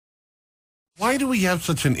Why do we have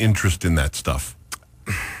such an interest in that stuff?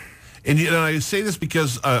 And I say this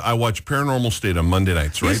because I watch Paranormal State on Monday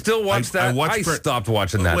nights, right? You still watch that? I stopped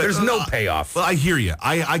watching that. There's no payoff. Well, I hear you.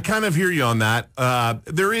 I kind of hear you on that.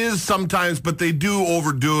 There is sometimes, but they do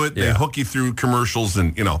overdo it. They hook you through commercials,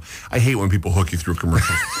 and, I hate when people hook you through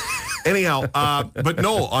commercials. Anyhow, but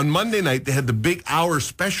no, on Monday night, they had the big hour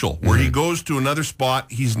special where he goes to another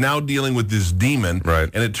spot. He's now dealing with this demon.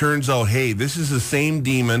 Right. And it turns out, hey, this is the same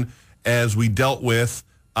demon as we dealt with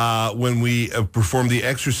when we performed the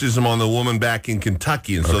exorcism on the woman back in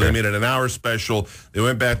Kentucky. And so they made it an hour special. They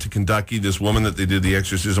went back to Kentucky. This woman that they did the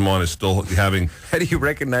exorcism on is still having... How do you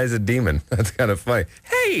recognize a demon? That's kind of funny.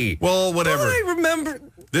 Hey! Well, whatever. I remember...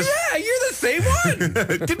 Yeah, you're the same one.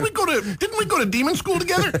 Didn't we go to demon school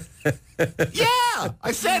together? Yeah,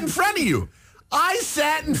 I sat in front of you. I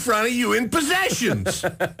sat in front of you in Possessions.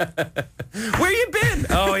 Where you been?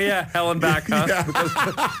 Oh, yeah, hell and back, huh? Yeah.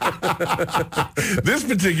 This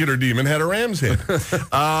particular demon had a ram's head.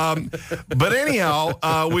 But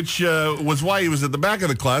anyhow, which was why he was at the back of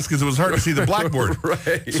the class, because it was hard to see the blackboard.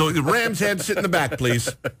 Right. So the ram's head, sit in the back, please.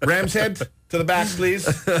 Ram's head, to the back, please.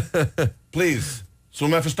 Please. So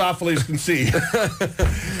Mephistopheles can see.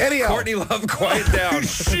 Anyhow. Courtney Love, quiet down.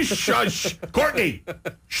 Shush. Courtney,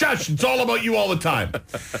 shush. It's all about you all the time.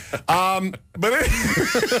 But